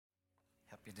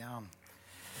You down.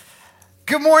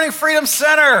 Good morning, Freedom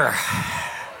Center.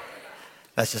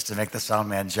 That's just to make the sound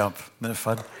man jump. Isn't it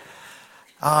fun?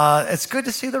 It's good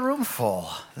to see the room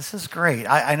full. This is great.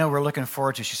 I know we're looking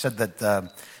forward to, she said that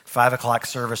the 5 o'clock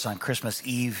service on Christmas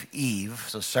Eve,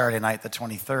 so Saturday night, the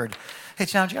 23rd. Hey,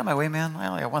 John, you got my way, man? I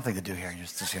only got one thing to do here.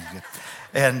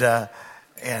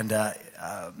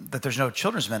 That there's no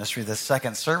children's ministry this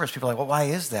second service. People are like, well, why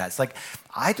is that? It's like,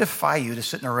 I defy you to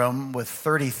sit in a room with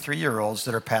 33-year-olds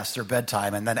that are past their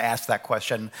bedtime and then ask that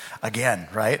question again,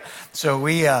 right? So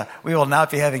we will not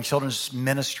be having children's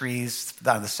ministries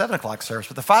on the 7 o'clock service,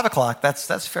 but the 5 o'clock,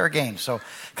 that's fair game. So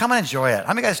come and enjoy it.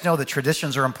 How many of you guys know that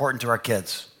traditions are important to our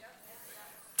kids?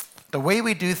 The way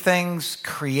we do things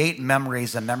create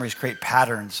memories, and memories create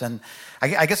patterns. And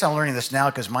I guess I'm learning this now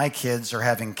because my kids are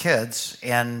having kids,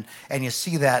 and you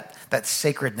see that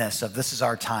sacredness of this is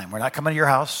our time. We're not coming to your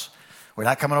house. We're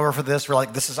not coming over for this. We're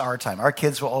like, this is our time. Our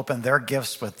kids will open their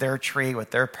gifts with their tree, with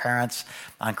their parents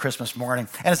on Christmas morning.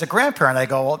 And as a grandparent, I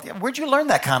go, well, where'd you learn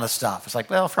that kind of stuff? It's like,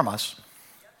 well, from us.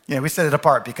 You know, we set it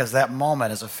apart because that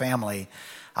moment as a family.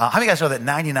 How many of you guys know that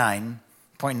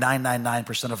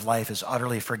 99.999% of life is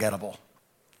utterly forgettable?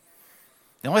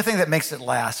 The only thing that makes it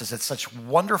last is it's such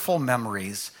wonderful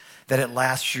memories that it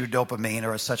lasts through dopamine,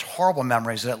 or it's such horrible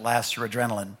memories that it lasts through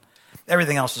adrenaline.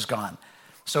 Everything else is gone.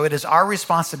 So it is our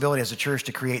responsibility as a church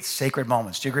to create sacred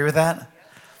moments. Do you agree with that?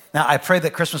 Now, I pray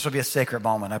that Christmas will be a sacred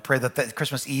moment. I pray that the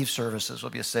Christmas Eve services will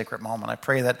be a sacred moment. I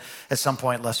pray that at some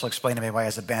point Les will explain to me why he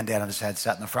has a Band-Aid on his head,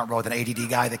 sat in the front row with an ADD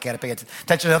guy that can't pay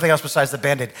attention to nothing else besides the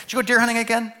Band-Aid. Did you go deer hunting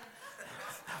again?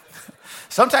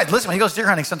 Sometimes, listen, when he goes deer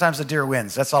hunting, sometimes the deer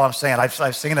wins. That's all I'm saying.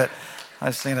 I've seen it.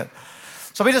 I've seen it.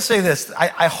 So let me just say this.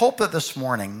 I hope that this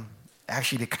morning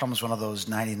actually becomes one of those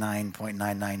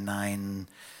 99.999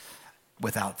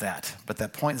 without that, but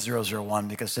that 0.001,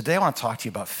 because today I want to talk to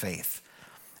you about faith.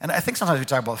 And I think sometimes we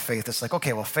talk about faith, it's like,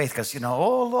 okay, well, faith, because,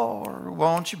 oh, Lord,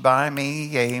 won't you buy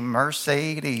me a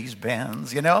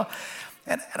Mercedes-Benz, And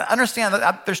I understand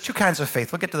that there's two kinds of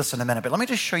faith. We'll get to this in a minute, but let me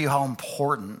just show you how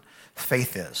important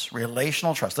faith is,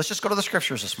 relational trust. Let's just go to the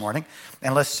scriptures this morning,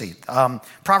 and let's see.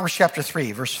 Proverbs chapter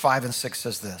 3, verse 5 and 6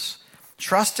 says this.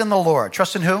 Trust in the Lord.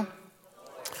 Trust in who?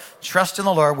 Trust in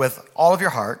the Lord with all of your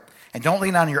heart, and don't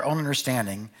lean on your own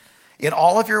understanding. In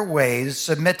all of your ways,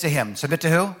 submit to him. Submit to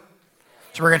who?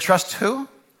 So we're going to trust who?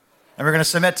 And we're going to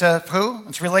submit to who?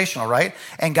 It's relational, right?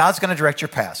 And God's going to direct your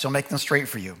paths. He'll make them straight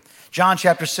for you. John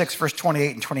chapter 6, verse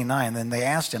 28 and 29, then they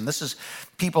asked him, this is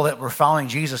people that were following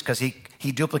Jesus because he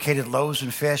duplicated loaves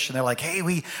and fish, and they're like, hey,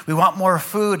 we want more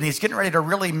food, and he's getting ready to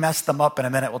really mess them up in a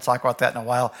minute. We'll talk about that in a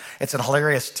while. It's a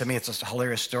hilarious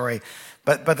story.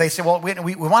 But they say, well,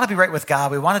 we want to be right with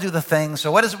God. We want to do the thing. So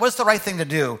what's the right thing to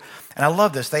do? And I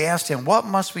love this. They asked him, what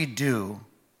must we do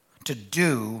to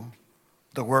do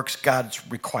the works God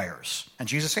requires? And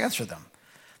Jesus answered them.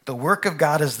 The work of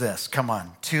God is this, come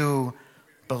on, to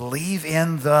believe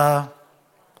in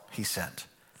he sent.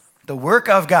 The work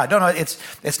of God. No,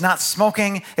 it's not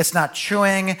smoking. It's not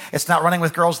chewing. It's not running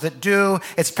with girls that do.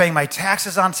 It's paying my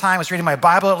taxes on time. It's reading my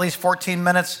Bible at least 14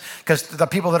 minutes, because the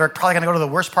people that are probably going to go to the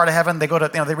worst part of heaven, they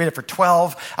read it for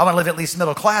 12. I want to live at least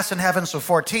middle class in heaven, so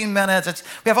 14 minutes.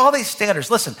 We have all these standards.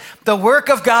 Listen, the work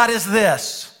of God is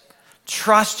this.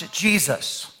 Trust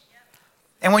Jesus.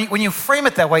 And when you frame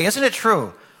it that way, isn't it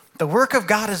true? The work of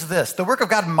God is this. The work of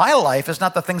God in my life is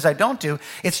not the things I don't do.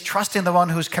 It's trusting the one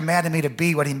who's commanded me to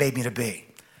be what he made me to be.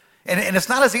 And it's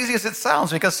not as easy as it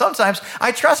sounds, because sometimes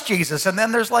I trust Jesus, and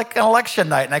then there's like an election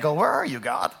night, and I go, where are you,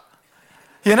 God?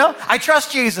 I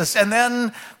trust Jesus, and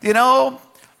then,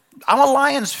 I'm a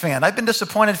Lions fan. I've been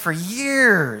disappointed for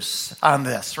years on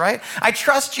this, right? I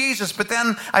trust Jesus, but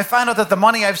then I find out that the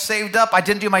money I've saved up, I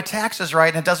didn't do my taxes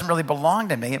right, and it doesn't really belong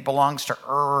to me. It belongs to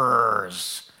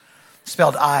Urs.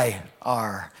 Spelled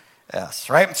I-R-S,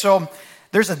 right? So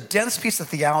there's a dense piece of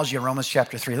theology in Romans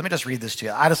chapter 3. Let me just read this to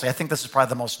you. Honestly, I think this is probably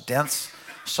the most dense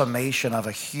summation of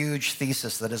a huge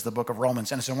thesis that is the book of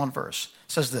Romans, and it's in one verse.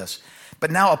 It says this, but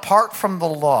now apart from the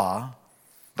law,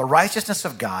 the righteousness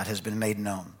of God has been made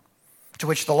known, to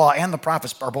which the law and the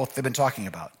prophets are both, they've been talking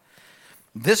about.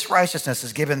 This righteousness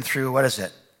is given through, what is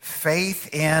it?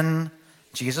 Faith in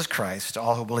Jesus Christ to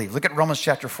all who believe. Look at Romans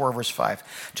chapter 4, verse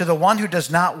 5. To the one who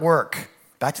does not work,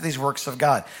 back to these works of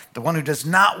God, the one who does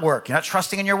not work, you're not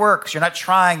trusting in your works, you're not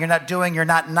trying, you're not doing, you're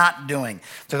not doing.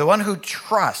 To the one who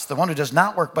trusts, the one who does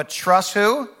not work, but trusts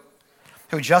who?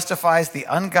 Who justifies the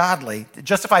ungodly.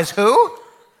 Justifies who?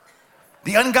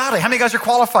 The ungodly. How many of you guys are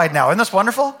qualified now? Isn't this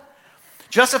wonderful?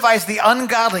 Justifies the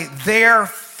ungodly. Their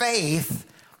faith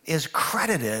is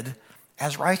credited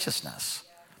as righteousness.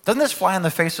 Doesn't this fly in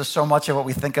the face of so much of what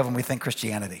we think of when we think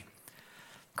Christianity?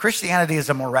 Christianity is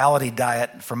a morality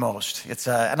diet for most. And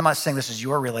I'm not saying this is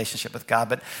your relationship with God,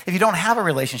 but if you don't have a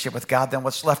relationship with God, then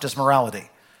what's left is morality.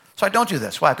 So I don't do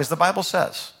this. Why? Because the Bible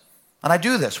says. And I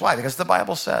do this. Why? Because the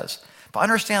Bible says. But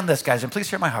understand this, guys, and please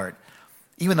hear my heart.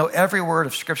 Even though every word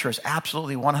of Scripture is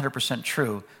absolutely 100%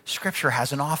 true, Scripture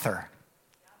has an author.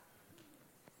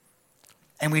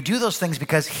 And we do those things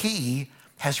because he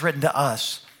has written to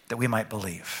us that we might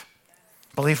believe.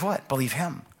 Believe what? Believe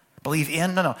him. Believe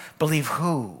in? No. Believe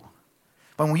who?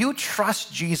 When you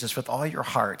trust Jesus with all your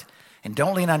heart and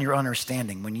don't lean on your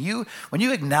understanding, when you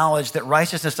acknowledge that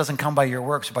righteousness doesn't come by your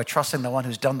works, but by trusting the one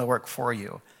who's done the work for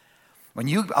you, when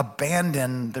you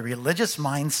abandon the religious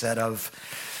mindset of,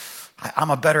 I'm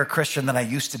a better Christian than I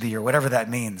used to be, or whatever that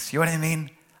means. You know what I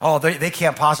mean? Oh, they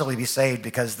can't possibly be saved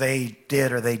because they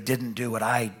did or they didn't do what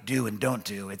I do and don't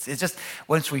do. It's just,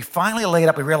 once we finally lay it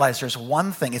up, we realize there's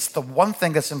one thing. It's the one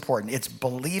thing that's important. It's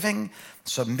believing,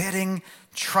 submitting,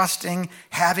 trusting,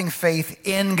 having faith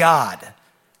in God.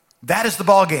 That is the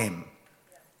ball game.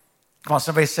 Come on,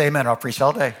 somebody say amen, or I'll preach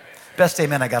all day. Best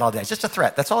amen I got all day. It's just a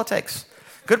threat. That's all it takes.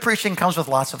 Good preaching comes with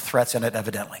lots of threats in it,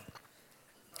 evidently.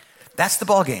 That's the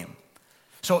ball game.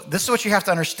 So this is what you have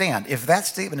to understand. If that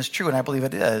statement is true, and I believe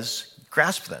it is,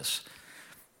 grasp this.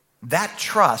 That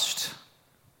trust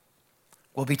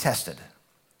will be tested.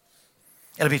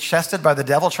 It'll be tested by the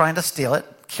devil trying to steal it,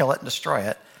 kill it, and destroy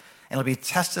it. And it'll be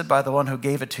tested by the one who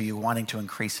gave it to you, wanting to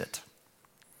increase it.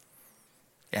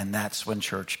 And that's when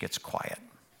church gets quiet.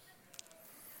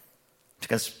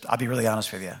 Because I'll be really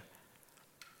honest with you.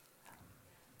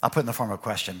 I'll put it in the form of a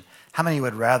question. How many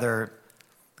would rather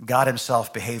God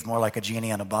himself behaved more like a genie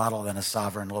in a bottle than a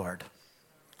sovereign Lord?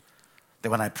 That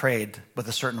when I prayed with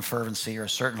a certain fervency or a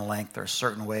certain length or a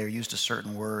certain way or used a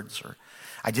certain words or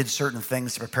I did certain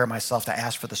things to prepare myself to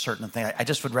ask for the certain thing, I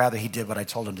just would rather he did what I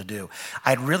told him to do.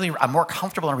 I'm more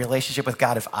comfortable in a relationship with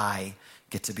God if I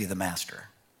get to be the master.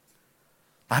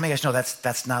 How many of you guys know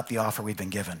that's not the offer we've been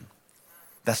given?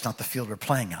 That's not the field we're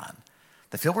playing on.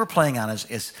 The field we're playing on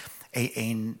is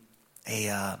a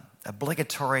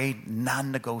obligatory,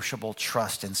 non-negotiable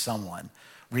trust in someone,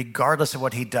 regardless of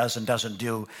what he does and doesn't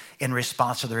do in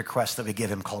response to the request that we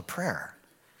give him called prayer.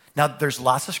 Now, there's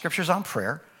lots of scriptures on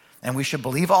prayer, and we should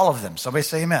believe all of them. Somebody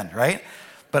say amen, right?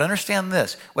 But understand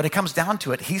this. When it comes down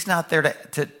to it, he's not there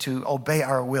to obey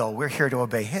our will. We're here to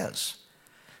obey his.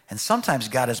 And sometimes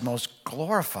God is most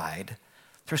glorified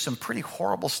through some pretty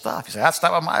horrible stuff. You say, that's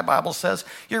not what my Bible says.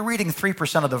 You're reading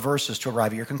 3% of the verses to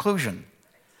arrive at your conclusion.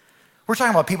 We're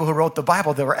talking about people who wrote the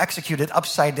Bible that were executed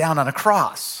upside down on a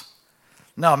cross.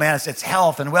 No, man, it's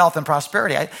health and wealth and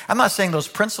prosperity. I'm not saying those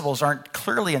principles aren't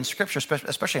clearly in Scripture,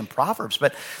 especially in Proverbs,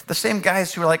 but the same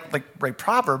guys who write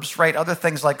Proverbs write other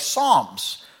things like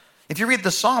Psalms. If you read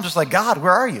the Psalms, it's like, God,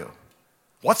 where are you?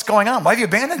 What's going on? Why have you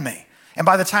abandoned me? And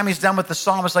by the time he's done with the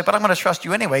Psalm, it's like, but I'm going to trust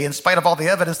you anyway, in spite of all the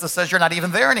evidence that says you're not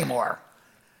even there anymore.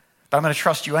 But I'm going to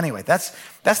trust you anyway. That's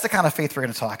the kind of faith we're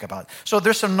going to talk about. So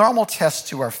there's some normal tests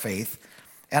to our faith.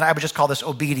 And I would just call this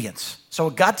obedience. So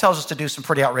God tells us to do some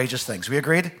pretty outrageous things. We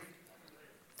agreed?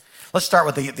 Let's start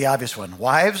with the obvious one.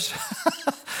 Wives.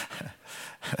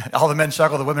 All the men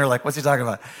chuckle. The women are like, what's he talking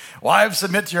about? Wives,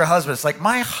 submit to your husband. It's like,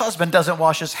 my husband doesn't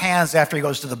wash his hands after he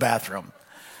goes to the bathroom.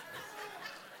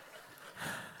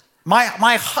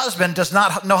 My husband does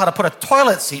not know how to put a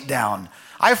toilet seat down.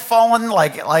 I've fallen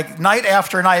like night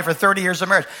after night for 30 years of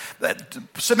marriage.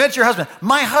 Submit to your husband.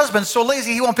 My husband's so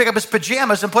lazy he won't pick up his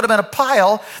pajamas and put them in a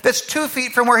pile that's 2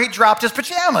 feet from where he dropped his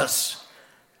pajamas.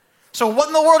 So what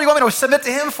in the world do you want me to submit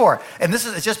to him for? And this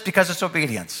is just because it's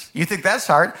obedience. You think that's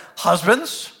hard?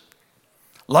 Husbands,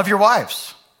 love your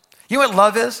wives. You know what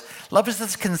love is? Love is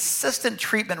this consistent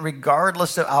treatment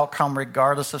regardless of outcome,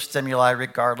 regardless of stimuli,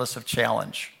 regardless of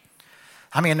challenge.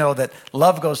 How many of you know that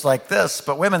love goes like this,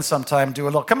 but women sometimes do a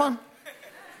little, come on.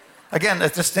 Again, a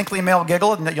distinctly male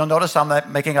giggle, and you'll notice I'm not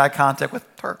making eye contact with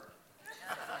her.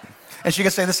 And she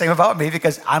can say the same about me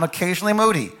because I'm occasionally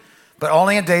moody, but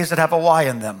only in days that have a Y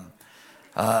in them.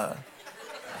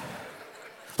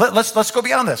 Let's go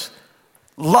beyond this.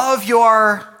 Love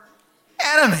your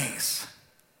enemies.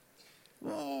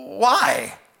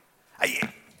 Why?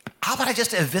 How about I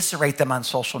just eviscerate them on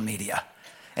social media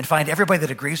and find everybody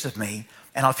that agrees with me,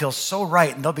 and I'll feel so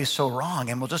right and they'll be so wrong,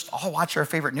 and we'll just all watch our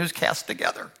favorite newscast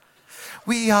together.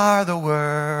 We are the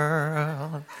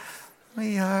world.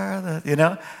 We are the, you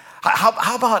know?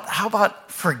 How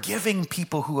about forgiving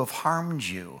people who have harmed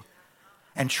you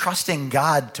and trusting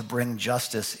God to bring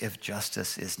justice if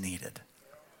justice is needed?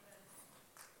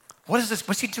 What is this?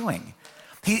 What's he doing?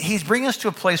 He's bringing us to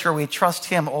a place where we trust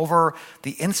him over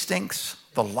the instincts,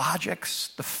 the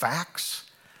logics, the facts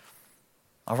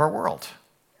of our world.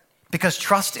 Because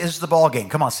trust is the ball game.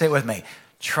 Come on, say it with me.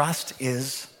 Trust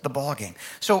is the ball game.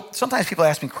 So sometimes people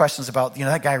ask me questions about,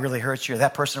 that guy really hurt you, or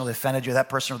that person really offended you, or that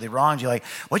person really wronged you. Like,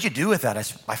 what'd you do with that?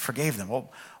 I forgave them.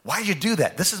 Well, why did you do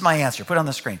that? This is my answer. Put it on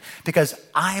the screen. Because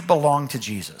I belong to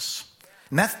Jesus.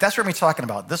 And that's what we're going to be talking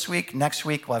about this week, next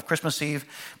week. We'll have Christmas Eve.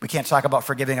 We can't talk about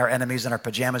forgiving our enemies in our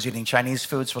pajamas eating Chinese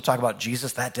food, so we'll talk about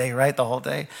Jesus that day, right, the whole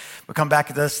day. We'll come back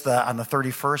to this on the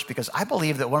 31st, because I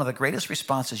believe that one of the greatest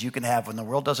responses you can have when the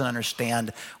world doesn't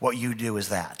understand what you do is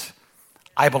that.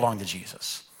 I belong to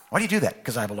Jesus. Why do you do that?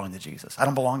 Because I belong to Jesus. I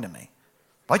don't belong to me.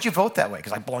 Why'd you vote that way?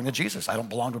 Because I belong to Jesus. I don't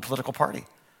belong to a political party.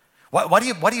 Why do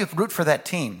you root for that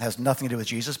team? It has nothing to do with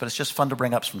Jesus, but it's just fun to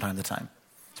bring up from time to time,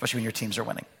 especially when your teams are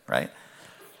winning, right?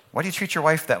 Why do you treat your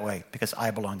wife that way? Because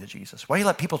I belong to Jesus. Why do you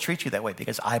let people treat you that way?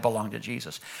 Because I belong to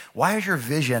Jesus. Why is your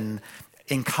vision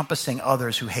encompassing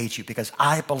others who hate you? Because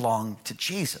I belong to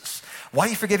Jesus. Why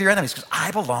do you forgive your enemies? Because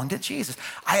I belong to Jesus.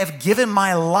 I have given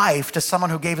my life to someone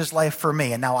who gave his life for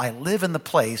me, and now I live in the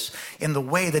place, in the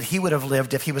way that he would have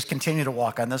lived if he was continuing to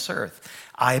walk on this earth.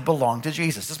 I belong to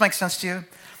Jesus. Does this make sense to you?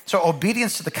 So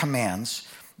obedience to the commands,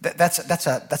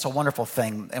 that's a wonderful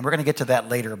thing, and we're going to get to that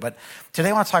later. But today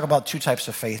I want to talk about two types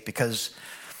of faith, because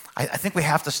I think we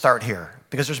have to start here,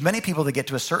 because there's many people that get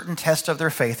to a certain test of their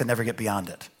faith and never get beyond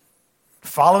it.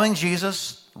 Following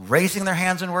Jesus, raising their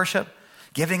hands in worship,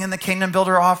 giving in the kingdom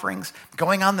builder offerings,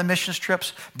 going on the missions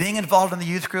trips, being involved in the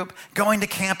youth group, going to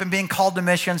camp and being called to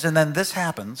missions, and then this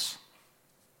happens,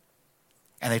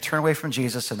 and they turn away from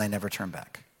Jesus and they never turn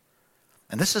back.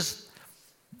 And there's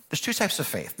two types of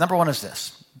faith. Number one is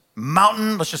this.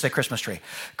 Mountain, let's just say Christmas tree.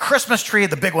 Christmas tree,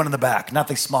 the big one in the back, not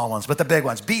the small ones, but the big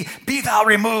ones. Be thou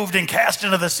removed and cast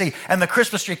into the sea. And the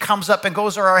Christmas tree comes up and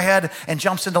goes over our head and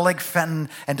jumps into Lake Fenton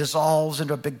and dissolves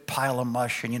into a big pile of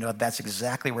mush. And that's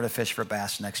exactly where to fish for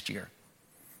bass next year.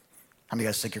 How many of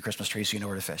you guys think your Christmas tree so you know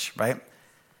where to fish, right?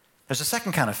 There's a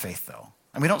second kind of faith, though.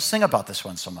 And we don't sing about this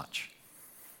one so much.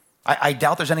 I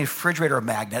doubt there's any refrigerator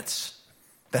magnets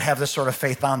that have this sort of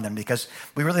faith on them, because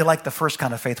we really like the first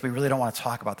kind of faith. We really don't want to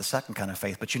talk about the second kind of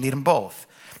faith, but you need them both.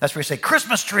 That's where you say,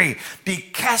 Christmas tree, be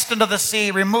cast into the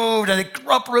sea, removed, and it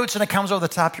uproots and it comes over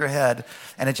the top of your head,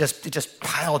 and it just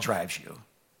pile drives you.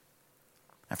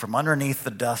 And from underneath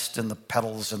the dust and the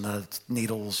petals and the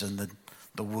needles and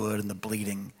the wood and the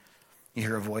bleeding, you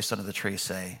hear a voice under the tree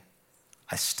say,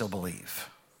 I still believe.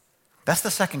 That's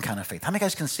the second kind of faith. How many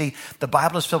guys can see the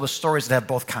Bible is filled with stories that have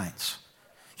both kinds?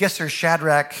 Yes, there's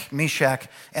Shadrach, Meshach,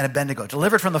 and Abednego,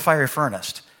 delivered from the fiery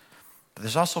furnace. But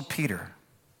there's also Peter,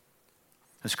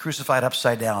 who's crucified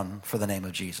upside down for the name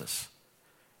of Jesus.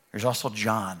 There's also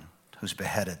John, who's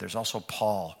beheaded. There's also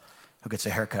Paul, who gets a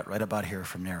haircut right about here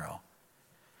from Nero.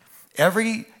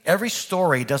 Every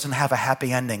story doesn't have a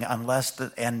happy ending unless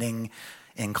the ending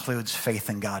includes faith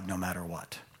in God no matter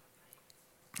what.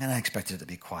 And I expected it to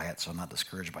be quiet, so I'm not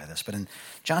discouraged by this. But in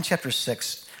John chapter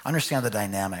 6, understand the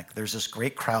dynamic. There's this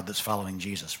great crowd that's following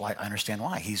Jesus. Why? I understand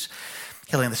why. He's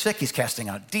healing the sick. He's casting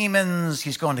out demons.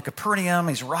 He's going to Capernaum.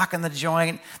 He's rocking the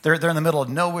joint. They're in the middle of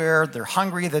nowhere. They're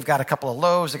hungry. They've got a couple of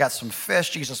loaves. They got some fish.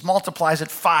 Jesus multiplies it.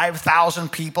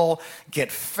 5,000 people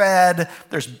get fed.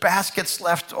 There's baskets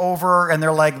left over. And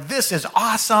they're like, this is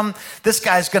awesome. This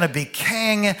guy's going to be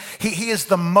king. He is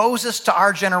the Moses to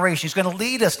our generation. He's going to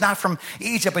lead us, not from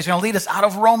Egypt, but he's going to lead us out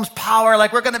of Rome's power.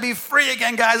 Like, we're going to be free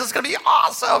again, guys. It's going to be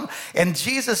awesome. And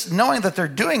Jesus, knowing that they're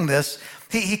doing this,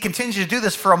 He continues to do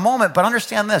this for a moment, but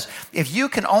understand this. If you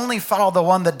can only follow the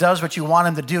one that does what you want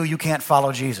him to do, you can't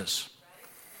follow Jesus.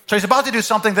 So he's about to do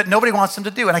something that nobody wants him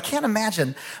to do. And I can't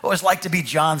imagine what it was like to be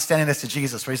John standing next to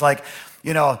Jesus, where he's like,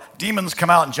 demons come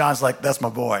out, and John's like, that's my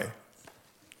boy.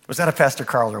 Was that a Pastor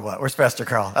Carl or what? Where's Pastor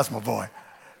Carl? That's my boy.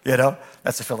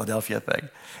 That's a Philadelphia thing.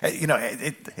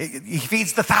 He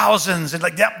feeds the thousands and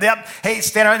yep. Hey,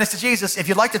 stand right next to Jesus. If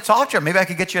you'd like to talk to him, maybe I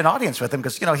could get you an audience with him,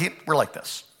 because, we're like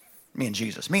this. Me and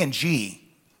Jesus. Me and G.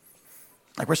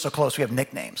 Like, we're so close, we have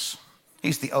nicknames.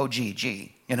 He's the OG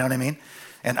G. You know what I mean?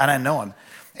 And I know him.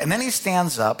 And then he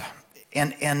stands up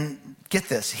and get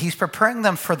this. He's preparing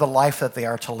them for the life that they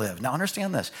are to live. Now,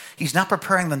 understand this. He's not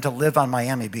preparing them to live on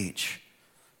Miami Beach.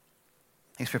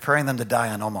 He's preparing them to die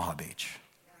on Omaha Beach.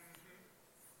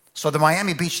 So the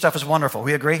Miami Beach stuff is wonderful.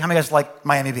 We agree? How many guys like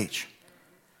Miami Beach?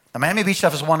 The Miami Beach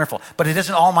stuff is wonderful, but it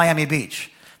isn't all Miami Beach.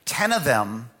 10 of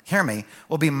them, hear me,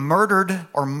 will be murdered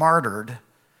or martyred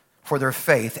for their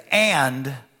faith,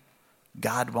 and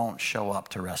God won't show up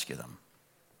to rescue them.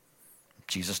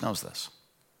 Jesus knows this.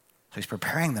 So he's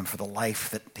preparing them for the life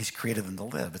that he's created them to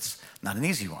live. It's not an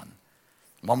easy one.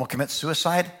 One will commit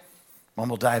suicide. One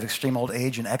will die of extreme old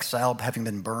age in exile, having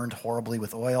been burned horribly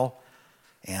with oil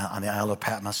on the Isle of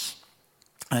Patmos.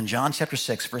 And in John chapter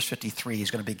 6, verse 53, he's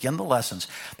going to begin the lessons.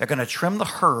 They're going to trim the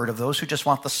herd of those who just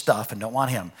want the stuff and don't want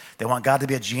him. They want God to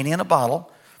be a genie in a bottle.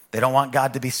 They don't want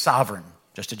God to be sovereign,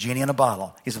 just a genie in a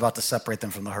bottle. He's about to separate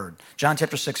them from the herd. John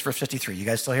chapter 6, verse 53. You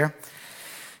guys still here?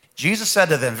 Jesus said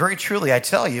to them, very truly, I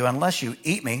tell you, unless you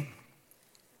eat me,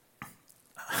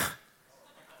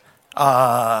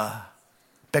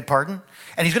 beg pardon?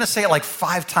 And he's going to say it like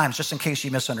 5 times just in case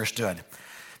you misunderstood.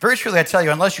 Very truly, I tell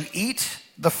you, unless you eat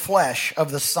the flesh of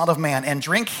the Son of Man and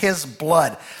drink his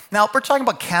blood. Now, we're talking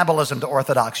about cannibalism to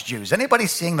Orthodox Jews. Anybody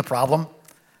seeing the problem?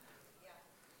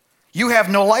 You have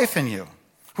no life in you.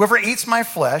 Whoever eats my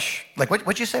flesh, like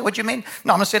what'd you say? What'd you mean?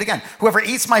 No, I'm going to say it again. Whoever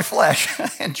eats my flesh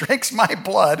and drinks my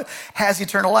blood has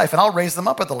eternal life, and I'll raise them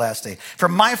up at the last day. For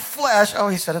my flesh,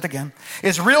 he said it again,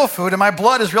 is real food, and my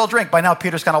blood is real drink. By now,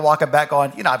 Peter's kind of walking back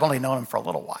going, I've only known him for a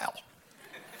little while.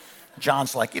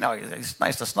 John's like, he's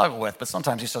nice to snuggle with, but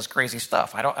sometimes he says crazy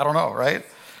stuff. I don't know, right?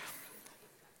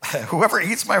 Whoever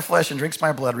eats my flesh and drinks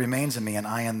my blood remains in me and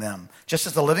I in them. Just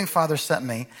as the living Father sent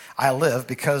me, I live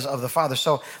because of the Father.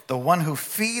 So the one who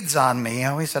feeds on me,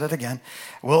 he said it again,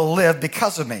 will live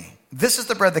because of me. This is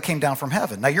the bread that came down from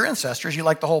heaven. Now your ancestors, you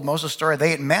like the whole Moses story,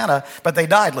 they ate manna, but they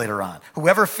died later on.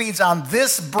 Whoever feeds on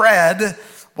this bread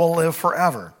will live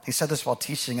forever. He said this while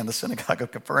teaching in the synagogue of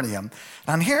Capernaum.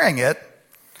 And on hearing it,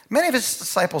 many of his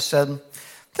disciples said,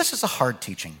 this is a hard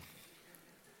teaching.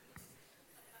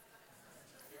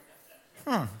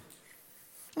 A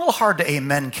little hard to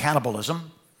amen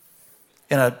cannibalism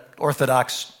in an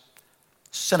Orthodox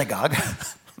synagogue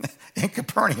in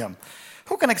Capernaum.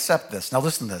 Who can accept this? Now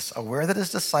listen to this. Aware that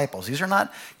his disciples, these are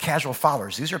not casual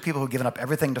followers. These are people who have given up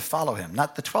everything to follow him.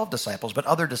 Not the 12 disciples, but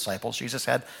other disciples. Jesus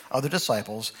had other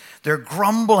disciples. They're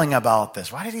grumbling about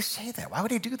this. Why did he say that? Why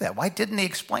would he do that? Why didn't he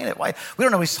explain it? Why? We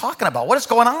don't know what he's talking about. What is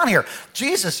going on here?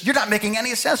 Jesus, you're not making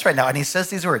any sense right now. And he says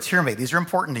these words. Hear me. These are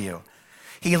important to you.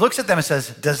 He looks at them and says,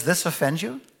 does this offend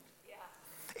you?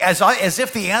 Yeah. As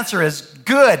if the answer is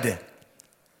good.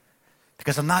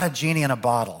 Because I'm not a genie in a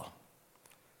bottle.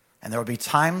 And there will be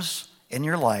times in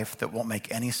your life that won't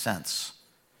make any sense.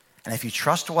 And if you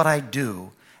trust what I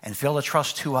do and fail to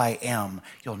trust who I am,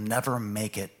 you'll never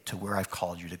make it to where I've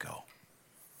called you to go.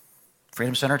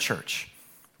 Freedom Center Church,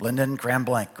 Linden, Grand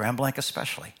Blanc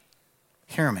especially.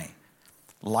 Hear me.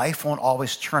 Life won't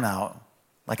always turn out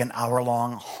like an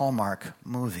hour-long Hallmark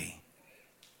movie.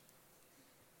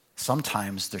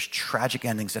 Sometimes there's tragic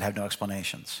endings that have no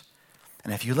explanations.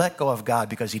 And if you let go of God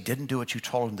because he didn't do what you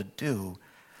told him to do,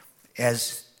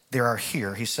 as there are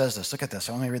here, he says this. Look at this.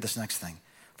 Let me read this next thing.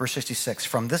 Verse 66.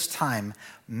 From this time,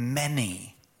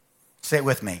 many, say it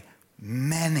with me,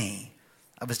 many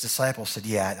of his disciples said,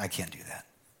 yeah, I can't do that.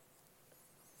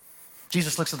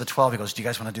 Jesus looks at the 12. He goes, do you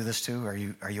guys want to do this too? Are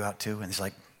you out too? And he's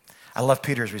like, I love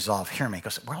Peter's resolve. Hear me. He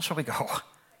goes, where else shall we go?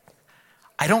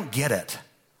 I don't get it.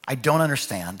 I don't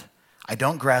understand. I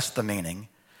don't grasp the meaning.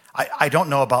 I don't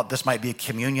know about this might be a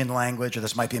communion language or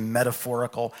this might be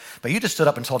metaphorical, but you just stood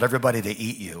up and told everybody to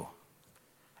eat you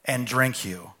and drink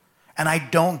you. And I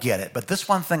don't get it, but this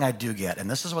one thing I do get, and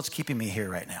this is what's keeping me here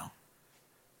right now.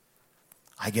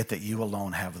 I get that you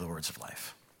alone have the words of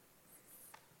life.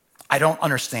 I don't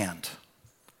understand.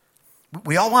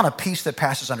 We all want a peace that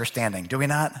passes understanding, do we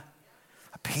not?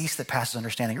 A peace that passes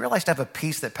understanding. You realize to have a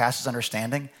peace that passes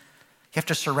understanding, you have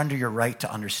to surrender your right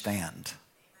to understand.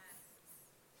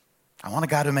 I want a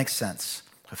God who makes sense,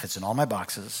 who fits in all my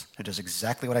boxes, who does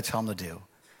exactly what I tell him to do.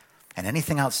 And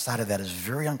anything outside of that is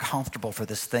very uncomfortable for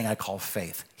this thing I call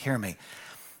faith. Hear me.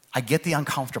 I get the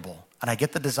uncomfortable, and I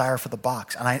get the desire for the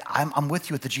box, and I'm with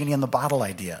you with the genie in the bottle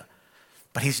idea.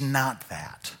 But he's not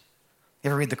that. You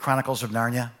ever read the Chronicles of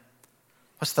Narnia?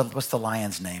 What's the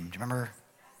lion's name? Do you remember?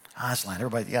 Aslan.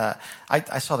 Everybody, yeah.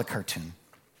 I saw the cartoon.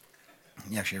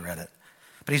 You actually read it.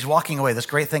 But he's walking away. This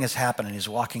great thing has happened, and he's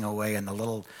walking away, and the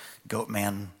little goat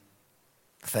man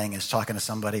thing is talking to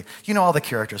somebody. You know all the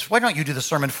characters. Why don't you do the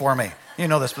sermon for me? You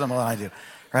know this more than I do,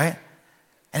 right?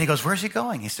 And he goes, where's he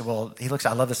going? He said, well,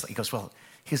 I love this. He goes, well,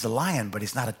 he's a lion, but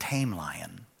he's not a tame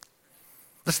lion.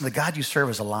 Listen, the God you serve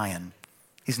is a lion.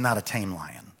 He's not a tame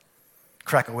lion.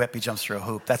 Crack a whip, he jumps through a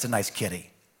hoop. That's a nice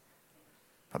kitty.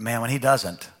 But man, when he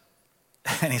doesn't,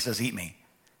 and he says, eat me,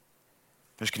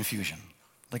 there's confusion.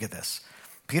 Look at this.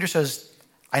 Peter says,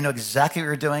 I know exactly what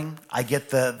you're doing. I get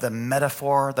the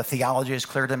metaphor, the theology is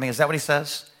clear to me. Is that what he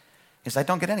says? He says, I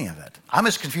don't get any of it. I'm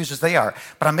as confused as they are,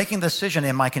 but I'm making the decision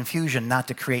in my confusion not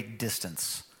to create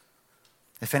distance.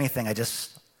 If anything, I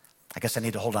guess I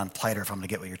need to hold on tighter if I'm going to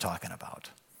get what you're talking about.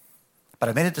 But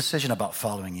I made a decision about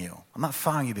following you. I'm not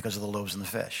following you because of the loaves and the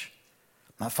fish.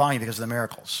 I'm not following you because of the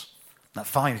miracles. Not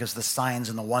following you because of the signs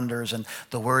and the wonders and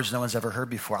the words no one's ever heard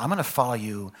before. I'm going to follow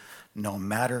you no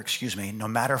matter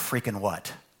freaking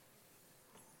what.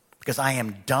 Because I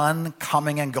am done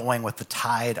coming and going with the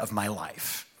tide of my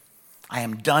life. I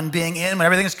am done being in when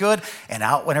everything's good and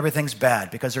out when everything's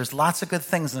bad, because there's lots of good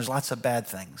things and there's lots of bad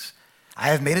things. I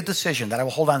have made a decision that I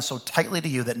will hold on so tightly to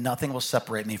you that nothing will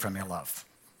separate me from your love.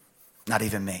 Not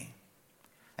even me.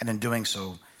 And in doing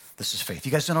so, this is faith.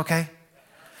 You guys doing okay?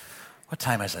 What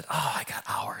time is it? Oh, I got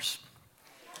hours.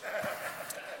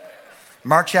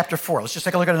 Mark chapter 4. Let's just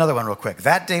take a look at another one real quick.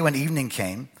 That day when evening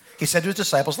came, he said to his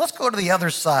disciples, let's go to the other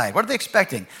side. What are they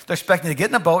expecting? They're expecting to get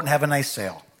in a boat and have a nice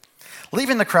sail.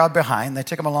 Leaving the crowd behind, they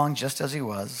took him along just as he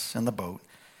was in the boat.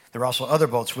 There were also other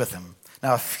boats with him.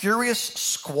 Now a furious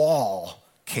squall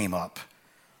came up,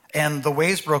 and the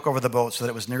waves broke over the boat so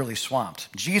that it was nearly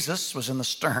swamped. Jesus was in the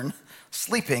stern,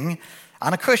 sleeping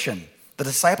on a cushion. The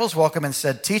disciples woke him and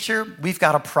said, Teacher, we've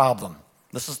got a problem.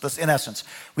 This is in essence.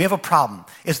 We have a problem.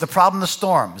 Is the problem the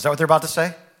storm? Is that what they're about to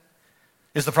say?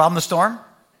 Is the problem the storm?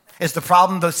 Is the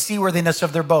problem the seaworthiness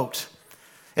of their boat?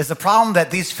 Is the problem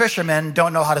that these fishermen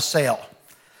don't know how to sail?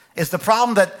 Is the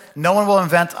problem that no one will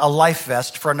invent a life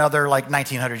vest for another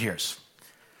 1900 years?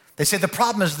 They say the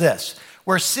problem is this.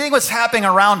 We're seeing what's happening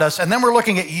around us, and then we're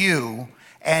looking at you,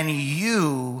 and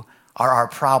you are our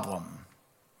problem.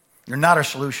 You're not our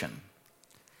solution.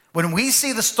 When we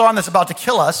see the storm that's about to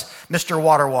kill us, Mr.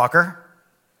 Water Walker,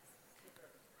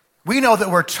 we know that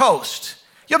we're toast.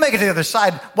 You'll make it to the other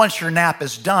side once your nap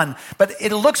is done. But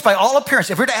it looks by all appearance,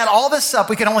 if we're to add all this up,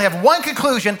 we can only have one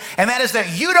conclusion, and that is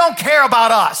that you don't care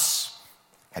about us.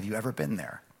 Have you ever been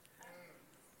there?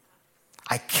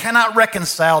 I cannot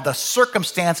reconcile the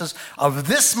circumstances of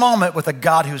this moment with a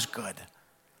God who's good.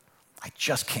 I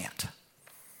just can't.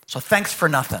 So thanks for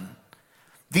nothing.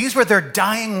 These were their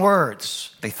dying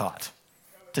words, they thought,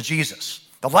 to Jesus.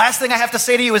 The last thing I have to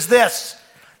say to you is this: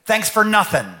 thanks for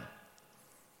nothing.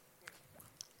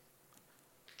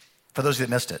 For those of you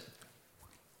that missed it.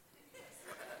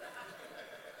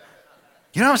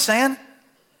 You know what I'm saying?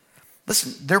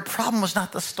 Listen, their problem was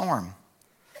not the storm.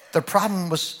 Their problem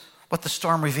was what the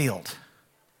storm revealed.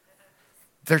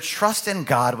 Their trust in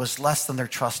God was less than their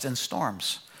trust in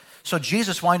storms. So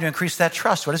Jesus wanted to increase that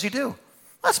trust. What does he do?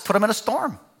 Let's put them in a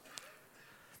storm.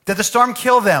 Did the storm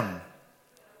kill them?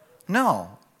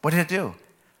 No. What did it do?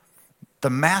 The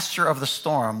master of the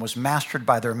storm was mastered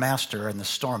by their master, and the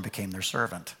storm became their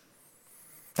servant.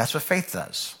 That's what faith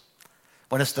does.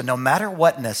 When it's the no matter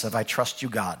whatness of I trust you,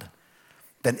 God,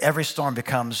 then every storm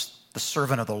becomes the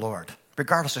servant of the Lord,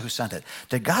 regardless of who sent it.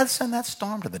 Did God send that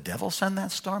storm? Did the devil send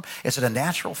that storm? Is it a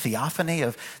natural theophany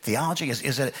of theology?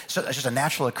 Is it just a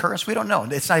natural occurrence? We don't know.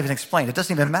 It's not even explained. It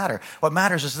doesn't even matter. What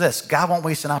matters is this: God won't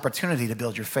waste an opportunity to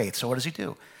build your faith. So what does he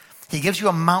do? He gives you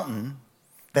a mountain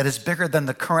that is bigger than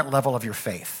the current level of your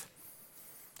faith.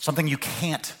 Something you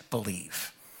can't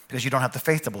believe because you don't have the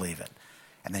faith to believe it.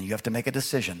 And then you have to make a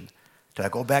decision. Do I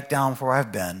go back down from where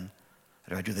I've been,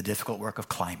 or do I do the difficult work of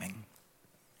climbing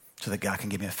so that God can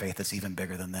give me a faith that's even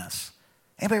bigger than this?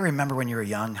 Anybody remember when you were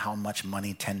young how much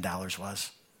money $10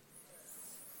 was?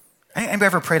 Anybody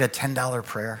ever prayed a $10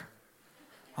 prayer?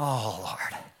 Oh,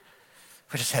 Lord.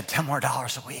 If I just had $10 more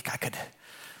a week, I could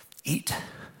eat.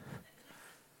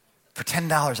 For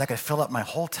 $10, I could fill up my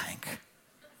whole tank.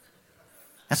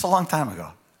 That's a long time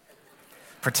ago.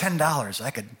 For $10, I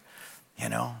could,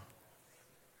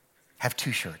 have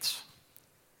 2 shirts.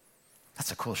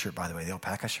 That's a cool shirt, by the way, the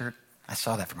alpaca shirt. I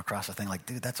saw that from across the thing,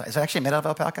 dude, is it actually made out of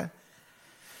alpaca?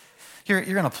 You're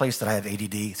in a place that I have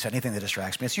ADD, so anything that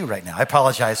distracts me, it's you right now. I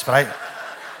apologize, but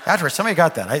afterwards, somebody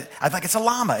got that. I think it's a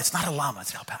llama. It's not a llama,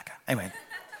 it's an alpaca. Anyway.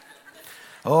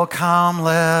 Oh, come,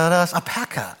 let us.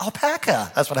 Alpaca.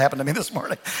 That's what happened to me this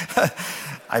morning.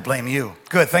 I blame you.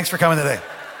 Good, thanks for coming today.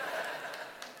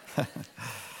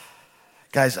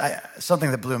 Guys, something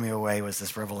that blew me away was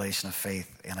this revelation of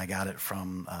faith, and I got it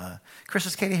from, Chris,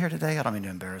 is Katie here today? I don't mean to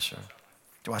embarrass her.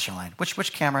 To watch online.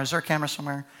 Which camera? Is there a camera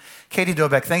somewhere? Katie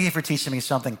Dobeck, thank you for teaching me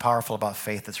something powerful about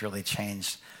faith that's really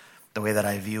changed the way that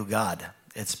I view God.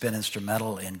 It's been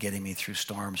instrumental in getting me through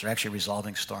storms, or actually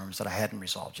resolving storms that I hadn't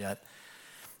resolved yet.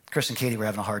 Chris and Katie were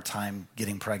having a hard time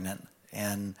getting pregnant,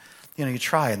 and you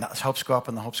try, and the hopes go up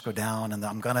and the hopes go down, and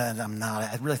I'm gonna and I'm not.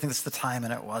 I really think this is the time,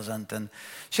 and it wasn't. And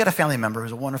she had a family member who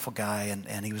was a wonderful guy,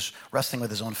 and he was wrestling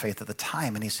with his own faith at the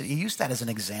time, and he used that as an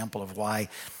example of why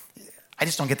I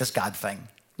just don't get this God thing.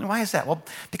 And why is that? Well,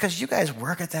 because you guys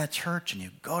work at that church, and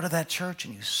you go to that church,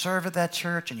 and you serve at that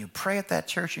church, and you pray at that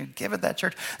church, and you give at that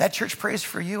church. That church prays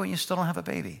for you, and you still don't have a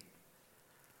baby.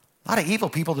 A lot of evil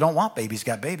people that don't want babies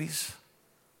got babies.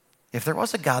 If there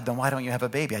was a God, then why don't you have a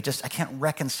baby? I can't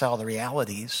reconcile the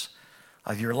realities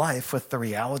of your life with the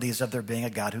realities of there being a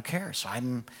God who cares. So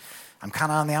I'm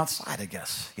kind of on the outside, I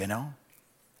guess, you know?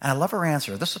 And I love her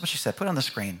answer. This is what she said. Put it on the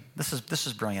screen. This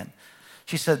is brilliant.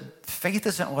 She said, faith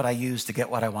isn't what I use to get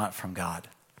what I want from God.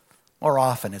 More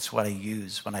often, it's what I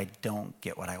use when I don't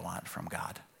get what I want from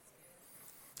God.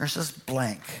 There's this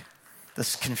blank,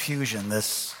 this confusion,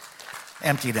 this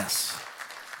emptiness.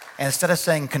 And instead of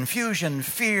saying confusion,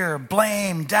 fear,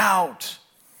 blame, doubt,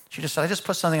 she just said, I just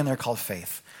put something in there called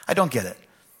faith. I don't get it,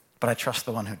 but I trust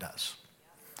the one who does.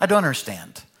 I don't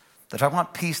understand that if I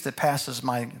want peace that passes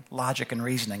my logic and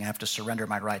reasoning, I have to surrender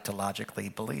my right to logically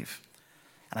believe.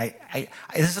 And it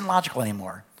isn't logical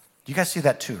anymore. You guys see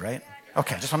that too, right?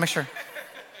 Okay, just want to make sure.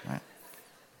 Right.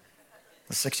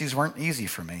 The 60s weren't easy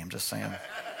for me, I'm just saying.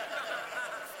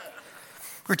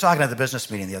 We were talking at the business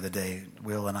meeting the other day,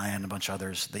 Will and I and a bunch of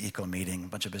others, the ECO meeting, a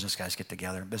bunch of business guys get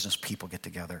together, business people get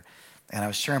together. And I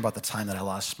was sharing about the time that I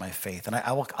lost my faith. And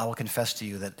I will confess to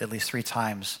you that at least 3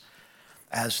 times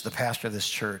as the pastor of this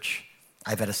church,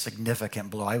 I've had a significant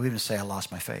blow. I would even say I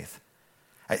lost my faith.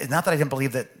 Not that I didn't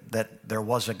believe that there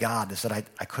was a God, it's that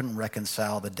I couldn't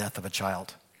reconcile the death of a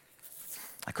child.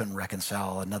 I couldn't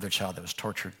reconcile another child that was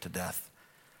tortured to death.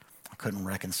 I couldn't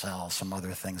reconcile some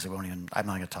other things that I'm not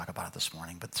going to talk about it this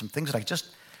morning, but some things that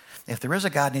if there is a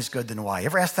God and he's good, then why? You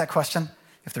ever ask that question?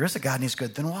 If there is a God and he's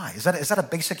good, then why? Is that a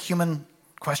basic human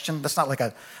question? That's not like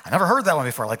I never heard that one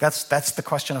before. Like that's the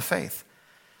question of faith.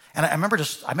 And I remember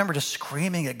just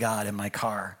screaming at God in my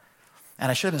car.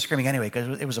 And I should have been screaming anyway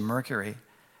because it was a Mercury.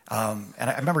 And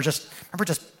I remember just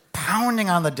pounding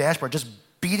on the dashboard, just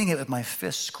beating it with my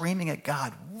fist, screaming at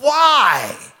God,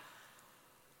 why?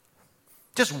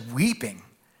 Just weeping.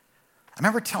 I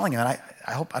remember telling him, and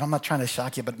I'm not trying to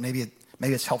shock you, but maybe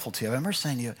it's helpful to you. I remember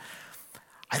saying to you,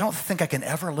 I don't think I can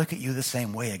ever look at you the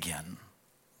same way again.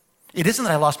 It isn't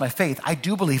that I lost my faith. I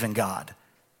do believe in God.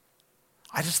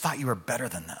 I just thought you were better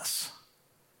than this.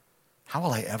 How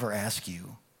will I ever ask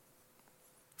you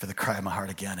for the cry of my heart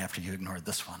again after you ignored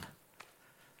this one?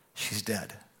 She's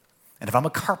dead. And if I'm a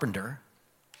carpenter,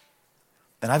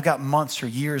 then I've got months or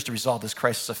years to resolve this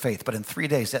crisis of faith. But in 3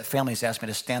 days, that family's asked me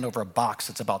to stand over a box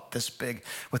that's about this big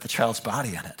with the child's body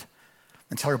in it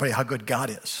and tell everybody how good God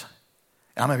is.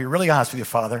 And I'm going to be really honest with you,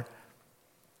 Father.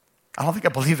 I don't think I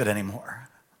believe it anymore.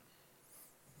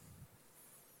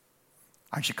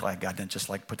 Aren't you glad God didn't just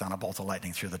put down a bolt of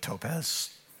lightning through the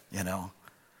topaz,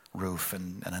 roof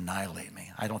and annihilate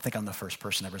me? I don't think I'm the first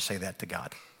person to ever say that to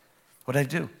God. What did I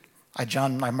do?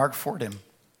 I Mark Ford him.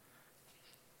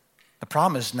 The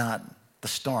problem is not the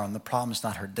storm. The problem is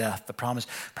not her death. The problem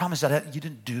is that you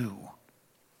didn't do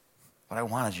what I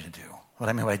wanted you to do. What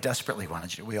I desperately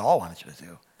wanted you to do. We all wanted you to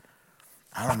do.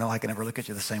 I don't know I can ever look at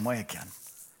you the same way again.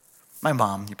 My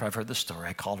mom, you probably heard the story.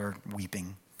 I called her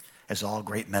weeping, as all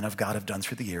great men of God have done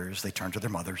through the years. They turned to their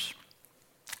mothers.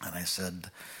 And I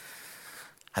said,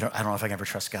 I don't know if I can ever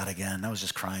trust God again. And I was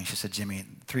just crying. She said, Jimmy,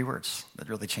 3 words that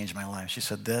really changed my life. She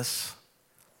said, this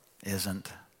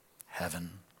isn't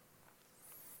heaven.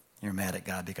 You're mad at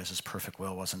God because his perfect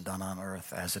will wasn't done on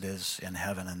earth as it is in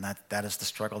heaven. And that is the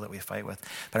struggle that we fight with.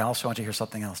 But I also want you to hear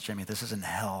something else, Jimmy. This isn't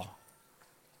hell.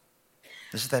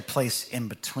 This is that place in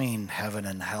between heaven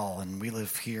and hell. And we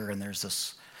live here and there's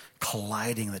this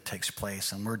colliding that takes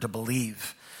place. And we're to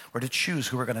believe. We're to choose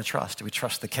who we're going to trust. Do we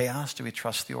trust the chaos? Do we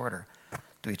trust the order?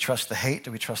 Do we trust the hate?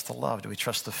 Do we trust the love? Do we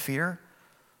trust the fear?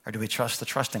 Or do we trust the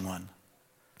trusting one?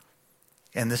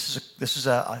 And this is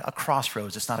a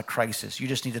crossroads. It's not a crisis. You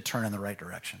just need to turn in the right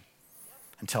direction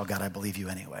and tell God, I believe you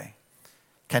anyway.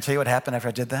 Can I tell you what happened after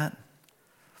I did that?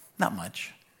 Not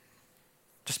much.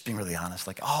 Just being really honest.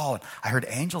 I heard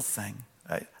angels sing.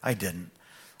 I didn't.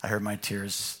 I heard my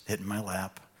tears hitting my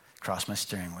lap, across my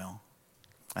steering wheel,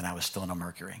 and I was still in a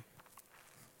Mercury.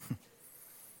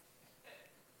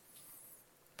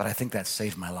 But I think that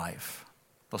saved my life.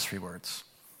 Those 3 words.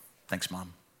 Thanks,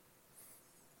 Mom.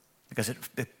 Because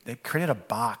it created a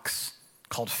box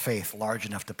called faith large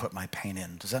enough to put my pain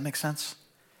in. Does that make sense?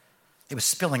 It was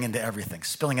spilling into everything,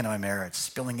 spilling into my marriage,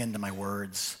 spilling into my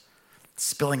words,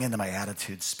 spilling into my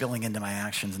attitudes, spilling into my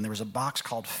actions. And there was a box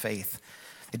called faith.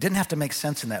 It didn't have to make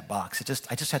sense in that box.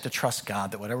 I just had to trust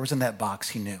God that whatever was in that box,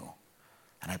 he knew.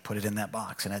 And I put it in that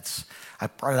box. And I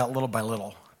brought it out little by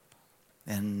little.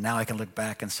 And now I can look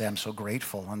back and say I'm so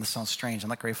grateful. And this sounds strange. I'm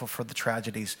not grateful for the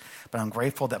tragedies, but I'm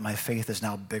grateful that my faith is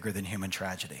now bigger than human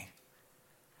tragedy.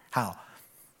 How?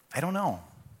 I don't know.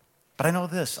 But I know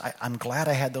this. I'm glad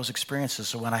I had those experiences.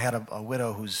 So when I had a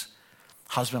widow whose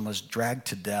husband was dragged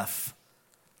to death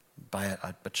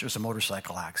but it was a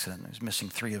motorcycle accident. He was missing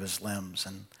 3 of his limbs.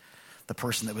 And the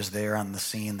person that was there on the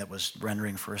scene that was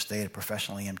rendering first aid, a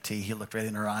professional EMT, he looked right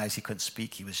in her eyes. He couldn't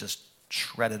speak. He was just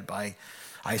shredded by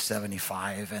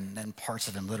I-75 and parts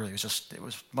of him literally. It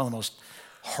was one of the most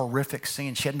horrific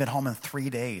scenes. She hadn't been home in 3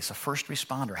 days. A first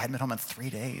responder hadn't been home in 3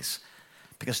 days.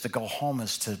 Because to go home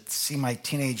is to see my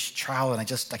teenage child, and I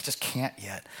just can't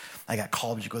yet. I got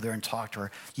called to go there and talk to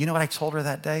her. You know what I told her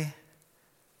that day?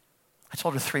 I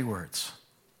told her 3 words.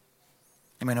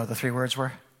 Anybody know what the 3 words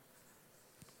were?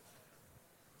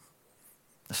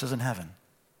 This isn't heaven.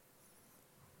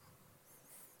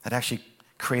 It actually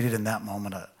created in that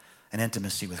moment an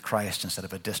intimacy with Christ instead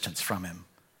of a distance from him.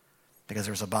 Because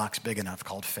there's a box big enough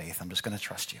called faith. I'm just going to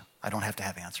trust you. I don't have to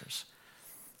have answers.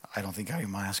 I don't think I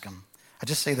even ask him. I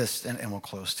just say this, and we'll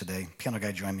close today. Piano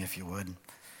guy, join me if you would.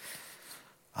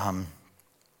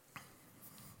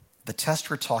 The test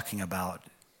we're talking about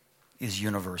is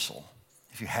universal.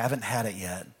 If you haven't had it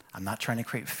yet, I'm not trying to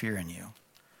create fear in you,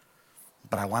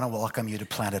 but I want to welcome you to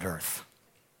planet Earth,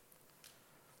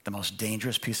 the most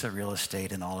dangerous piece of real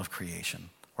estate in all of creation,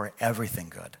 where everything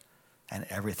good and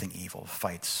everything evil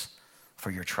fights for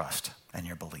your trust and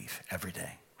your belief every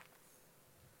day.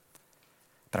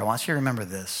 But I want you to remember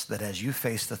this, that as you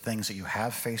face the things that you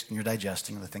have faced and you're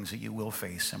digesting, the things that you will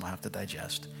face and will have to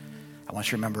digest, I want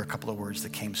you to remember a couple of words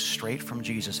that came straight from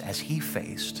Jesus as he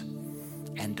faced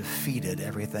and defeated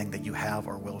everything that you have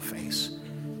or will face.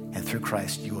 And through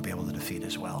Christ, you will be able to defeat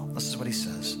as well. This is what he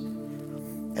says.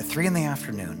 At 3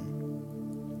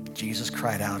 p.m, Jesus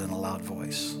cried out in a loud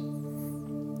voice,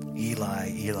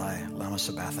 Eli, Eli, lama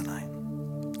sabachthani,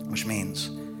 which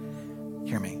means,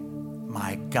 hear me,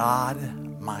 my God,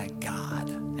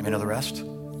 anybody know the rest?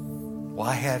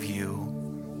 Why have you,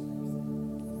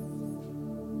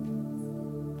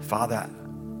 Father,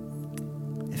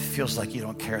 it feels like you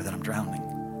don't care that I'm drowning.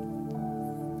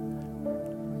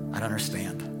 I don't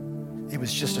understand. It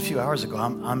was just a few hours ago.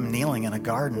 I'm kneeling in a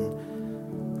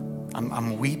garden.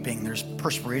 I'm weeping. There's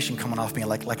perspiration coming off me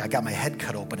like I got my head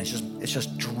cut open. It's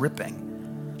just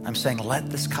dripping. I'm saying, let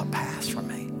this cup pass from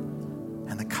me.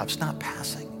 And the cup's not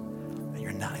passing. And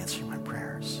you're not answering my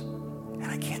prayers. And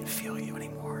I can't feel you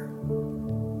anymore.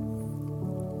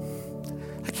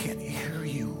 I can't hear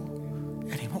you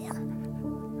anymore.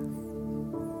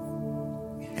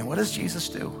 And what does Jesus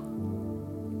do?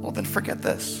 Well, then forget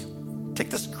this. Take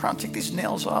this crown, take these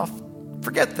nails off.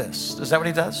 Forget this. Is that what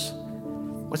he does?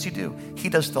 What's he do? He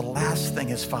does the last thing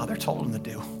his father told him to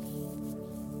do.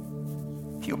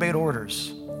 He obeyed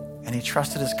orders, and he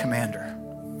trusted his commander.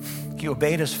 He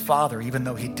obeyed his father even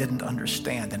though he didn't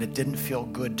understand and it didn't feel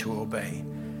good to obey.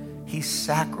 He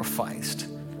sacrificed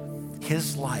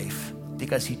his life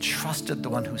because he trusted the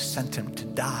one who sent him to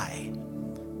die.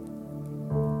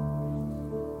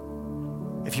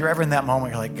 If you're ever in that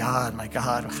moment, you're like, God, my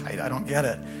God, I don't get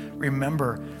it.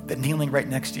 Remember that kneeling right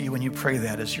next to you when you pray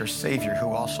that is your Savior who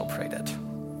also prayed it.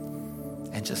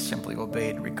 And just simply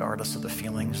obeyed regardless of the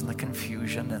feelings and the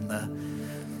confusion and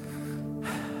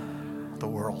the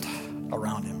world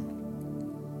around him.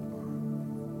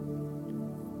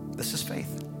 This is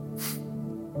faith.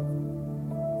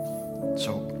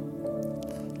 So,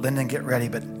 Lyndon, get ready,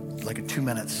 but like in 2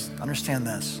 minutes, understand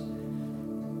this.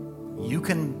 You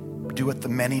can do what the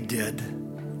many did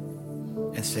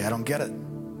and say, I don't get it.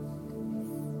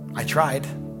 I tried.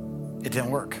 It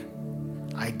didn't work.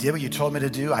 I did what you told me to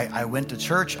do. I went to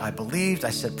church. I believed. I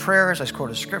said prayers. I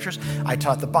quoted scriptures. I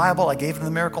taught the Bible. I gave them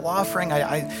the miracle offering.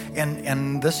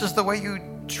 And this is the way you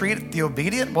treat the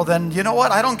obedient? Well, then, you know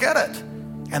what? I don't get it.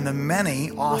 And the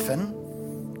many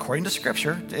often, according to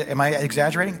scripture, am I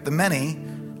exaggerating? The many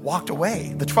walked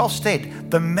away. The 12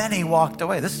 stayed. The many walked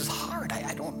away. This is hard.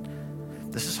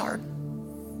 This is hard.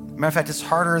 Matter of fact, it's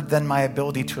harder than my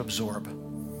ability to absorb.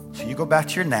 So you go back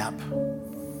to your nap.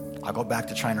 I'll go back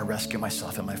to trying to rescue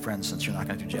myself and my friends since you're not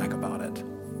going to do jack about it.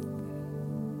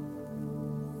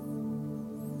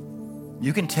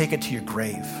 You can take it to your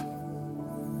grave.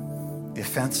 The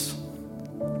offense.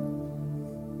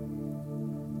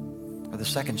 Or the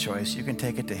second choice, you can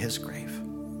take it to his grave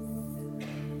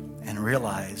and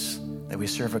realize that we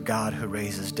serve a God who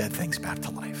raises dead things back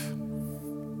to life.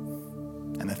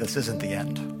 And that this isn't the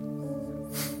end.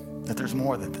 That there's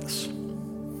more than this.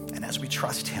 And as we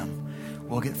trust him,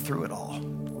 we'll get through it all.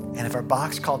 And if our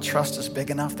box called trust is big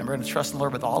enough, then we're going to trust in the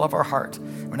Lord with all of our heart.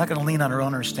 We're not going to lean on our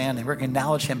own understanding. We're going to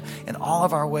acknowledge him in all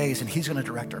of our ways, and he's going to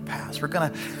direct our paths. We're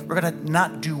going to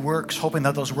not do works hoping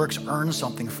that those works earn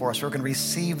something for us. We're going to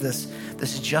receive this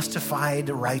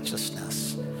justified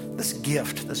righteousness, this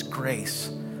gift, this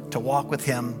grace to walk with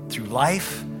him through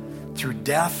life, through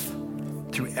death,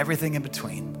 through everything in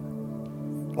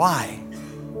between. Why?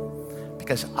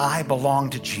 Because I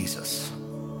belong to Jesus.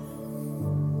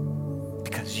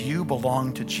 Because you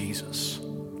belong to Jesus.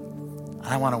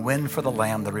 I want to win for the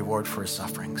Lamb the reward for his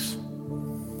sufferings.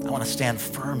 I want to stand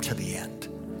firm to the end.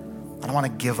 I don't want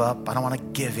to give up. I don't want to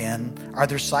give in. Are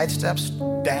there side steps?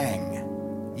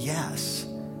 Dang, yes.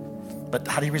 But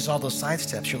how do you resolve those side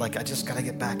steps? You're like, I just got to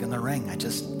get back in the ring. I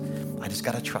just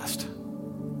got to trust.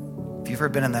 If you've ever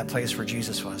been in that place where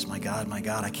Jesus was, my God,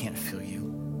 I can't feel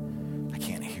you. I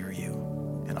can't hear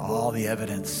you. And all the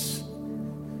evidence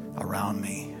around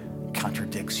me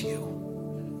contradicts you.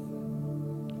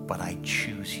 But I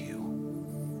choose you.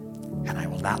 And I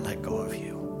will not let go of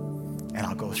you. And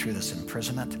I'll go through this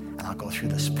imprisonment, and I'll go through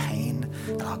this pain,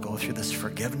 and I'll go through this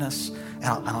forgiveness, and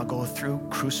I'll go through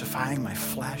crucifying my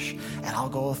flesh, and I'll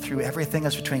go through everything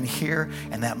that's between here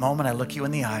and that moment I look you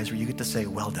in the eyes where you get to say,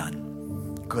 well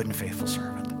done, good and faithful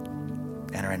servant.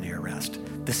 Enter into your rest.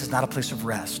 This is not a place of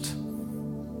rest.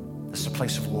 This is a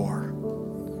place of war.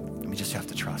 And we just have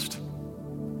to trust.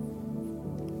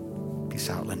 Peace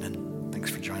out, Lyndon. Thanks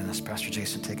for joining us. Pastor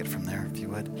Jason, take it from there, if you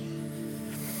would.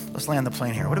 Let's land the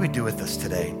plane here. What do we do with this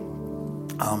today?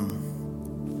 What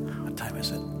time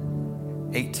is it?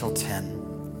 8 till 10.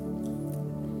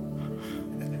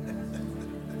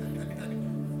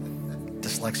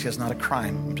 Dyslexia is not a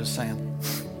crime. I'm just saying.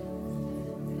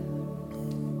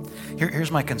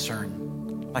 Here's my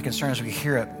concern. My concern is we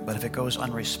hear it, but if it goes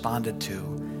unresponded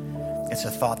to, it's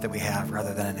a thought that we have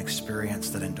rather than an experience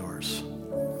that endures.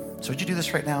 So would you do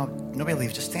this right now? Nobody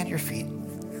leave. Just stand to your feet.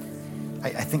 I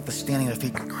think the standing of the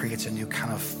feet creates a new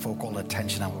kind of focal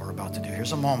attention on what we're about to do.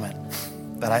 Here's a moment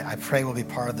that I pray will be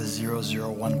part of the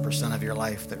 0.001% of your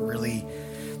life that really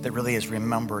is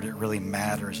remembered. It really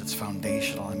matters. It's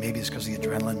foundational. And maybe it's because of the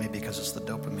adrenaline, maybe because it's the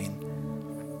dopamine.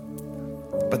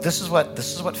 But this is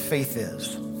what faith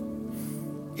is.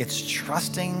 It's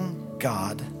trusting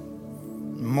God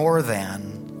more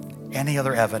than any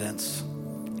other evidence,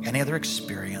 any other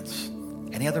experience,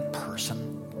 any other person,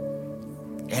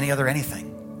 any other anything.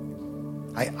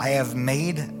 I have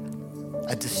made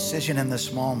a decision in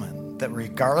this moment that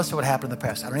regardless of what happened in the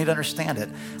past, I don't need to understand it.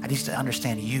 I need to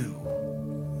understand you.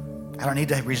 I don't need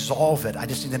to resolve it. I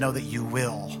just need to know that you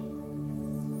will.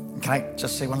 Can I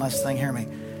just say one last thing? Hear me.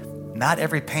 Not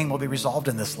every pain will be resolved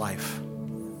in this life.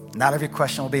 Not every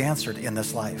question will be answered in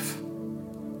this life.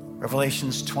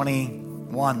 Revelations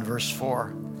 21, verse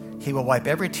 4. He will wipe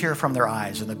every tear from their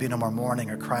eyes, and there'll be no more mourning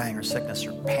or crying or sickness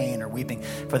or pain or weeping.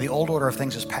 For the old order of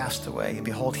things has passed away. And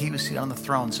behold, he who is seated on the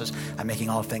throne says, I'm making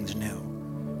all things new.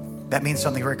 That means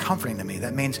something very comforting to me.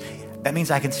 That means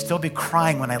I can still be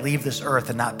crying when I leave this earth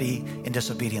and not be in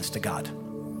disobedience to God.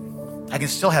 I can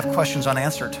still have questions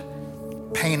unanswered,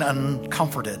 pain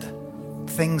uncomforted,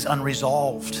 things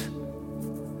unresolved.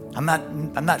 I'm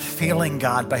not failing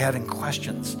God by having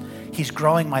questions. He's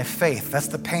growing my faith. That's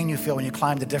the pain you feel when you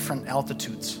climb to different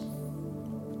altitudes. So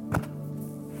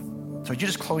would you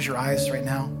just close your eyes right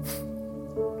now?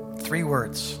 3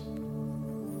 words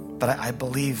that I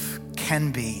believe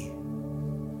can be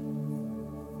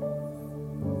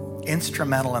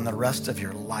instrumental in the rest of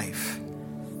your life.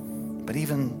 But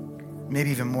maybe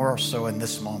even more so in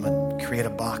this moment, create a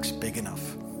box big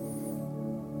enough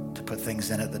to put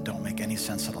things in it that don't make any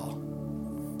sense at all.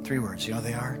 3 words, you know what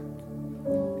they are?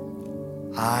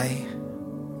 I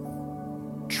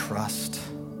trust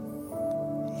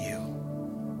you.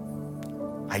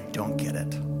 I don't get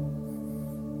it.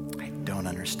 I don't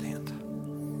understand.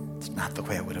 It's not the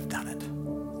way I would have done it.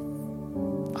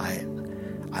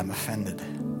 I'm offended.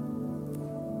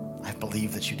 I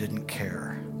believe that you didn't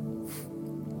care.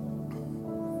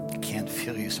 I can't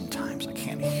feel you sometimes. I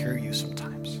can't hear you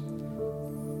sometimes.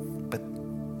 But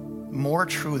more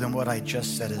true than what I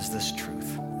just said is this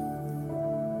truth.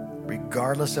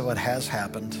 Regardless of what has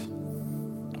happened,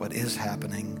 what is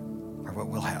happening, or what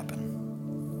will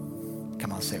happen.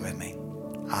 Come on, say it with me.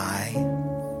 I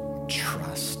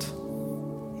trust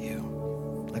you.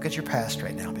 Look at your past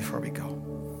right now before we go.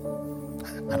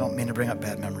 I don't mean to bring up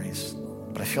bad memories,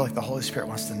 but I feel like the Holy Spirit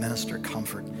wants to minister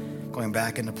comfort, going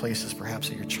back into places perhaps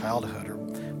of your childhood or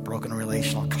broken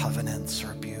relational covenants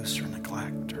or abuse or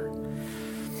neglect or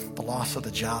the loss of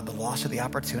the job, the loss of the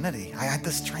opportunity. I had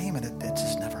this dream and it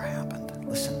just never happened.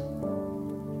 Listen,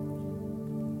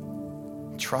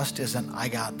 trust isn't I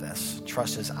got this.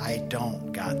 Trust is I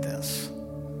don't got this.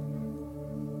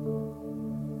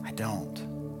 I don't,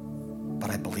 but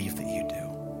I believe that you do.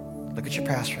 Look at your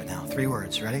past right now. 3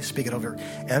 words. Ready? Speak it over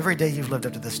every day you've lived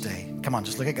up to this day. Come on,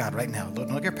 just look at God right now. Look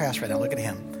at your past right now. Look at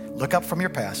him. Look up from your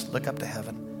past. Look up to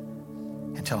heaven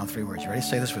and tell him 3 words. You ready?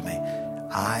 Say this with me.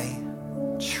 I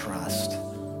trust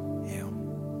you.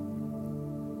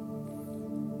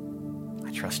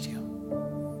 I trust you.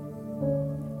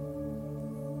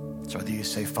 So whether you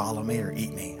say follow me or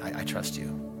eat me, I trust you.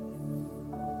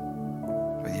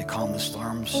 calm the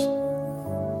storms,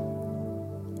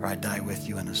 or I die with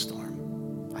you in a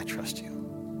storm. I trust you.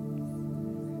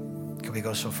 Can we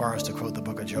go so far as to quote the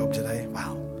book of Job today?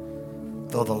 Wow.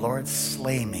 Though the Lord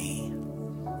slay me,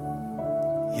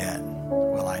 yet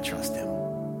will I trust him.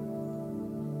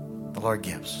 The Lord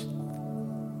gives.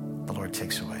 The Lord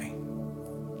takes away.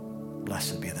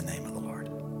 Blessed be the name of the Lord.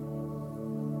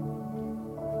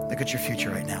 Look at your future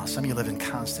right now. Some of you live in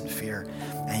constant fear,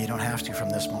 and you don't have to from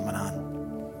this moment on.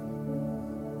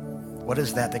 What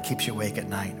is that keeps you awake at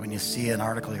night? When you see an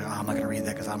article, you go, I'm not going to read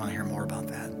that because I want to hear more about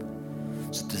that.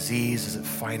 Is it disease? Is it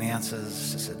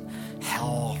finances? Is it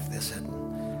health? Is it...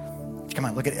 Come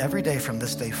on, look at every day from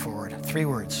this day forward. 3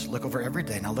 words. Look over every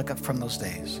day. Now look up from those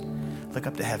days. Look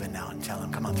up to heaven now and tell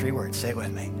him, come on, 3 words. Say it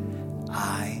with me.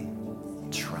 I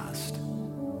trust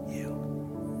you.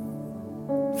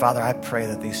 Father, I pray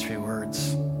that these 3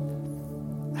 words,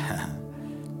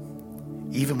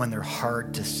 even when they're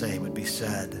hard to say, would be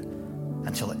said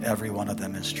until every one of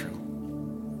them is true.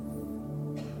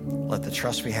 Let the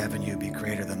trust we have in you be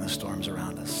greater than the storms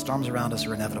around us. Storms around us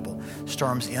are inevitable.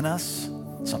 Storms in us,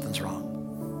 something's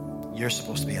wrong. You're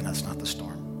supposed to be in us, not the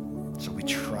storm. So we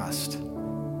trust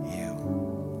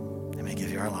you. And we give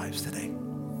you our lives today.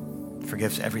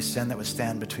 Forgive every sin that would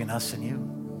stand between us and you.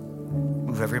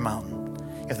 Move every mountain.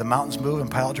 If the mountains move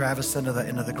and pile drive us into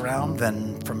the ground,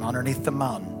 then from underneath the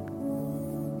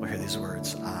mountain, we'll hear these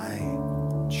words, I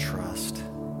trust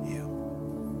you.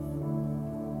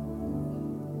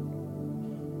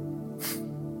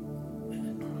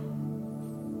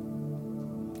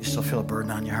 You still feel a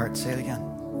burden on your heart? Say it again.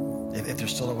 If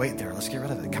there's still a weight there, let's get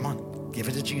rid of it. Come on. Give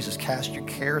it to Jesus. Cast your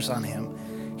cares on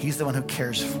him. He's the one who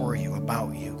cares for you,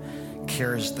 about you,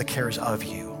 the cares of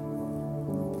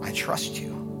you. I trust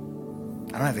you.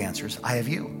 I don't have answers. I have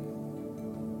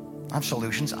you. I have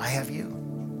solutions. I have you.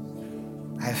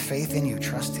 I have faith in you,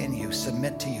 trust in you,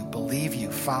 submit to you, believe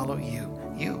you, follow you.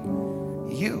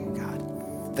 You,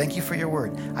 God. Thank you for your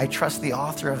word. I trust the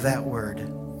author of that word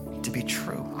to be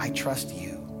true. I trust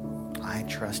you. I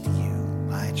trust you.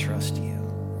 I trust you.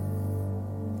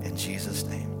 In Jesus'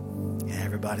 name. And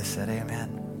everybody said amen.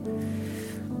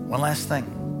 One last thing.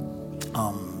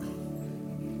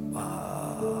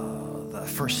 The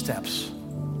first steps.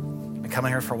 I've been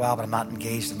coming here for a while, but I'm not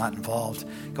engaged. I'm not involved.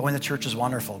 Going to church is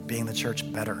wonderful. Being the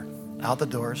church, better. Out the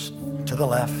doors, to the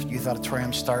left. Youth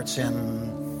auditorium starts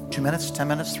in 2 minutes, 10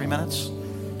 minutes, 3 minutes,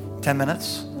 10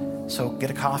 minutes. So get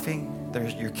a coffee.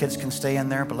 Your kids can stay in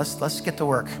there, but let's get to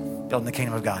work building the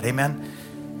kingdom of God. Amen.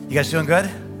 You guys doing good?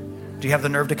 Do you have the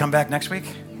nerve to come back next week?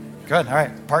 Good. All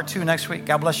right. Part 2 next week.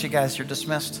 God bless you guys. You're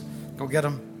dismissed. Go get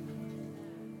them.